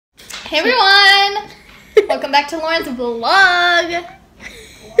Hey everyone! Welcome back to Lauren's vlog.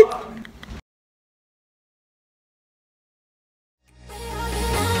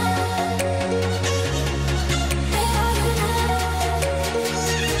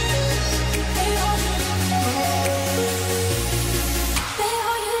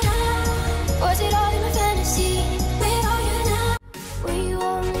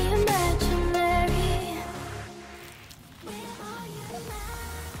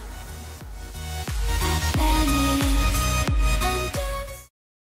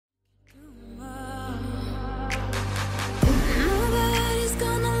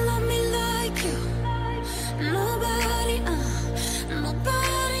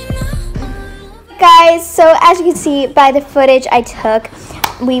 Guys, so as you can see by the footage I took,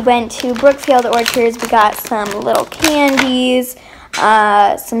 we went to Brookfield Orchards. We got some little candies,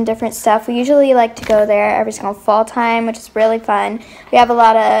 some different stuff. We usually like to go there every single fall time, which is really fun. We have a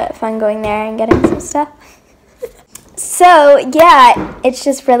lot of fun going there and getting some stuff. So yeah, it's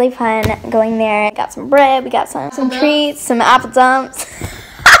just really fun going there. Got some bread, we got some treats, some apple dumps.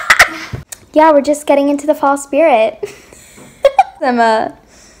 Yeah, we're just getting into the fall spirit.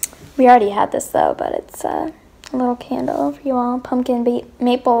 We already had this though, but it's a little candle for you all. Pumpkin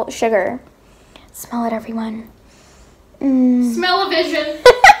maple sugar. Smell it, everyone. Smell-o-vision.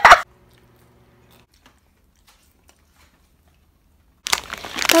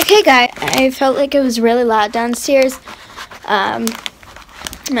 Okay, guys, I felt like it was really loud downstairs. My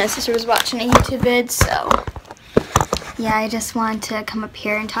sister was watching a YouTube vid, so yeah, I just wanted to come up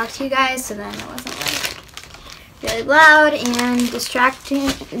here and talk to you guys, so then it wasn't like really loud and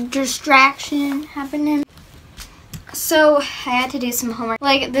distraction happening. So I had to do some homework.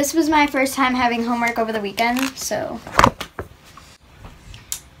 Like, this was my first time having homework over the weekend, so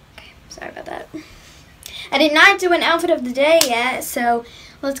okay, sorry about that. I did not do an outfit of the day yet, so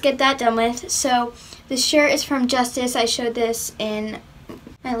let's get that done with. So this shirt is from Justice. I showed this in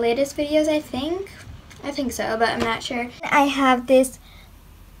my latest videos, I think so, but I'm not sure. I have this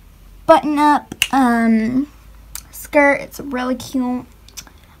button-up skirt. It's really cute.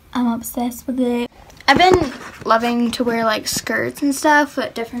 I'm obsessed with it. I've been loving to wear like skirts and stuff,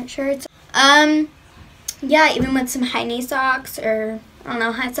 but different shirts. Yeah, even with some high knee socks, or I don't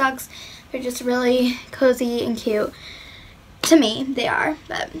know, high socks. They're just really cozy and cute. To me, they are.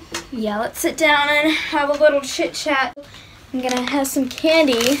 But yeah, let's sit down and have a little chit chat. I'm gonna have some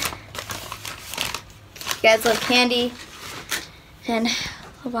candy. You guys love candy and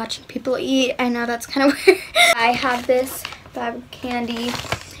love watching people eat. I know that's kind of weird. I have this bag of candy,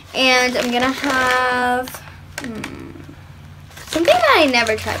 and I'm gonna have something that I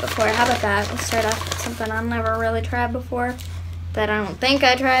never tried before. How about that? Let's start off with something I've never really tried before that I don't think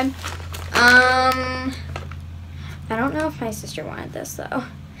I tried. I don't know if my sister wanted this though.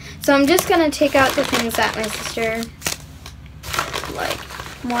 So I'm just gonna take out the things that my sister like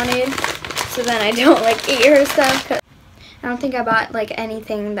wanted, so then I don't like eat her stuff, 'cause I don't think I bought like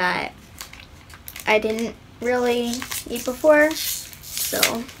anything that I didn't really eat before.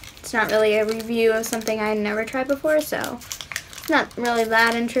 So it's not really a review of something I never tried before, so it's not really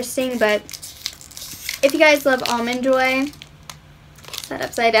that interesting. But if you guys love Almond Joy, set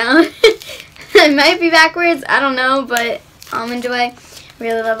upside down. It might be backwards, I don't know, but Almond Joy,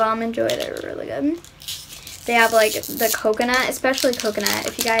 really love Almond Joy. They're really good. They have like the coconut, especially coconut.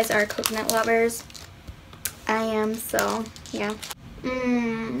 If you guys are coconut lovers, I am, so yeah.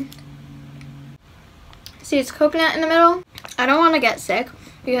 See, it's coconut in the middle. I don't want to get sick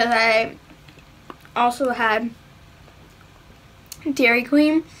because I also had Dairy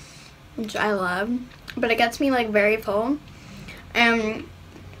Queen, which I love, but it gets me like very full.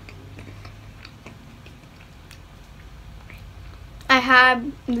 I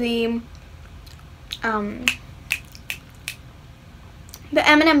had the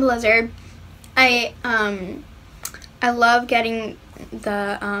M&M Blizzard. I love getting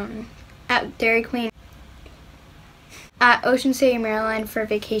the at Dairy Queen at Ocean City, Maryland for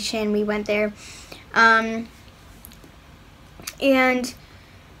vacation. We went there, and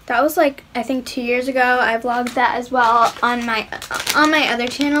that was like, I think 2 years ago. I vlogged that as well on my other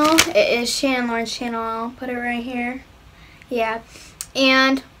channel. It is Shannon Lauren's channel. I'll put it right here. Yeah,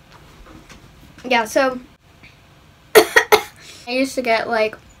 and yeah, so I used to get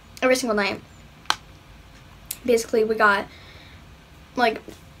like every single night. Basically, we got like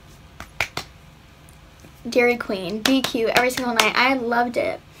Dairy Queen, BQ every single night. I loved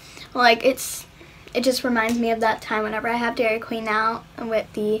it. Like, it just reminds me of that time whenever I have Dairy Queen now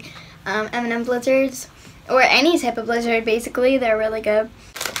with the M&M Blizzards, or any type of blizzard. Basically, they're really good.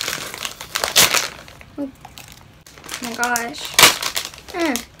 Oh my gosh.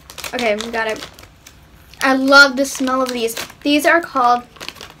 Okay, we got it. I love the smell of these. These are called,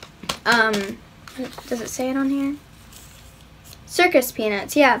 does it say it on here? Circus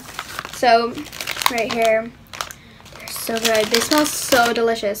peanuts, yeah. So, right here. They're so good. They smell so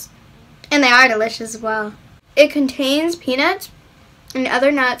delicious. And they are delicious as well. It contains peanuts and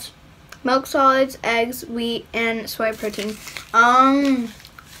other nuts, milk solids, eggs, wheat, and soy protein.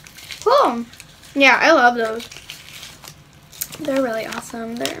 Cool. Yeah, I love those. They're really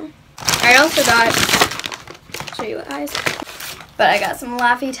awesome. I also got, I'll show you what guys, but I got some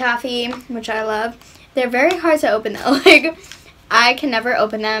Laffy Taffy, which I love. They're very hard to open though. Like, I can never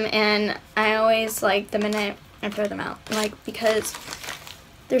open them, and I always, like, the minute I throw them out, like, because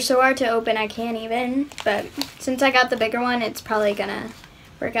they're so hard to open, I can't even. But since I got the bigger one, it's probably gonna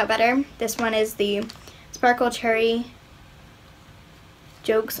work out better. This one is the Sparkle Cherry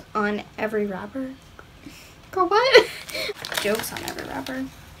Jokes on Every Wrapper. Girl, what? Jokes on Every Wrapper.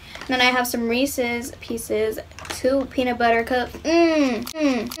 And then I have some Reese's Pieces, 2 peanut butter cups.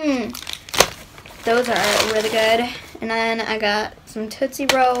 Those are really good. And then I got some Tootsie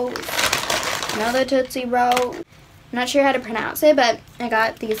Rolls, another Tootsie Roll. I'm not sure how to pronounce it, but I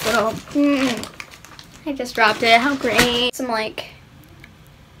got these little, I just dropped it, how great. Some like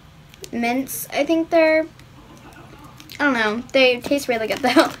mints, I think they're, I don't know, they taste really good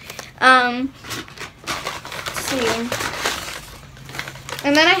though. Let's see.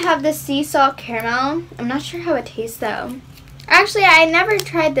 And then I have the sea salt caramel. I'm not sure how it tastes though. Actually, I never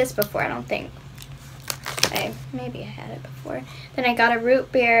tried this before, I don't think. Maybe I had it before. Then I got a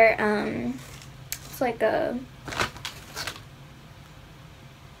root beer, it's like a,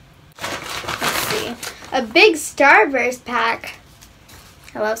 let's see, a big Starburst pack.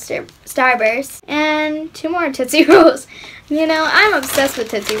 I love Starburst. And 2 more Tootsie Rolls. You know, I'm obsessed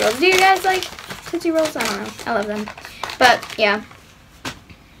with Tootsie Rolls. Do you guys like Tootsie Rolls? I don't know. I love them. But, yeah.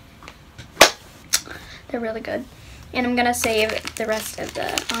 They're really good. And I'm going to save the rest of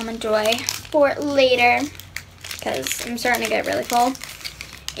the Almond Joy for later, because I'm starting to get really full.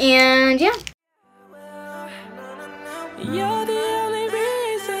 And, yeah. You're the only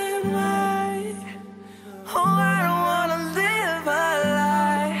reason why. Oh, I don't wanna live a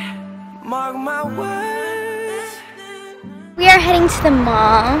lie. Mark my words. We are heading to the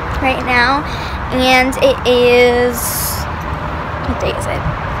mall right now, and it is, what day is it?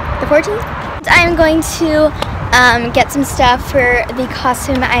 The 14th? I am going to get some stuff for the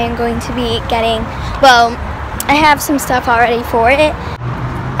costume I am going to be getting. Well, I have some stuff already for it.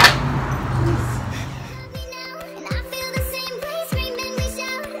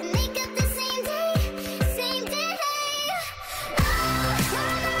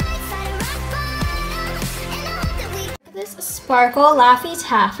 This Sparkle Laffy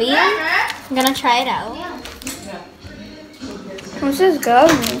Taffy. I'm gonna try it out. This is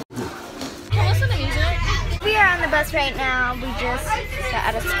good. We are on the bus right now. We just got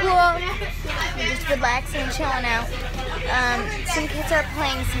out of school. We're just relaxing, chilling out. Some kids are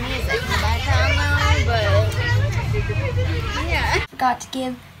playing some music in the background though, but yeah. Got to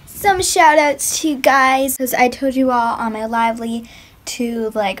give some shout outs to you guys, because I told you all on my Lively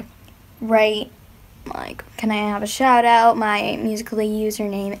to like write like, can I have a shout out? My Musical.ly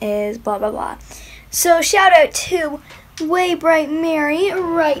username is blah blah blah. So shout out to Way Bright Mary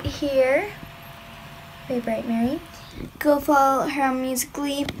right here. Way Bright Mary. Go follow her on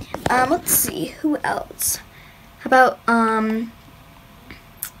Musical.ly. Let's see, who else? How about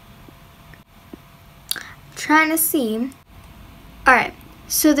trying to see. Alright,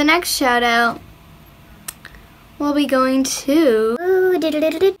 so the next shout out will be going to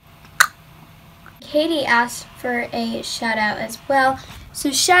Katie asked for a shout out as well.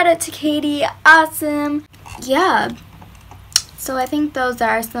 So shout out to Katie, awesome. Yeah. So I think those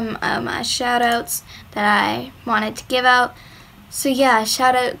are some of my shout outs that I wanted to give out. So yeah,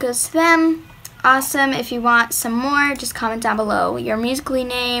 shout out goes to them. Awesome. If you want some more, just comment down below your Musical.ly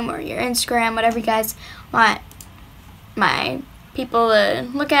name or your Instagram, whatever you guys want my people to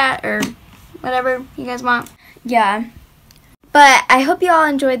look at, or whatever you guys want. Yeah. But I hope you all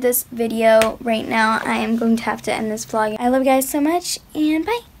enjoyed this video. Right now, I am going to have to end this vlog. I love you guys so much, and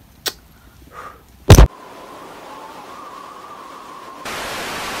bye.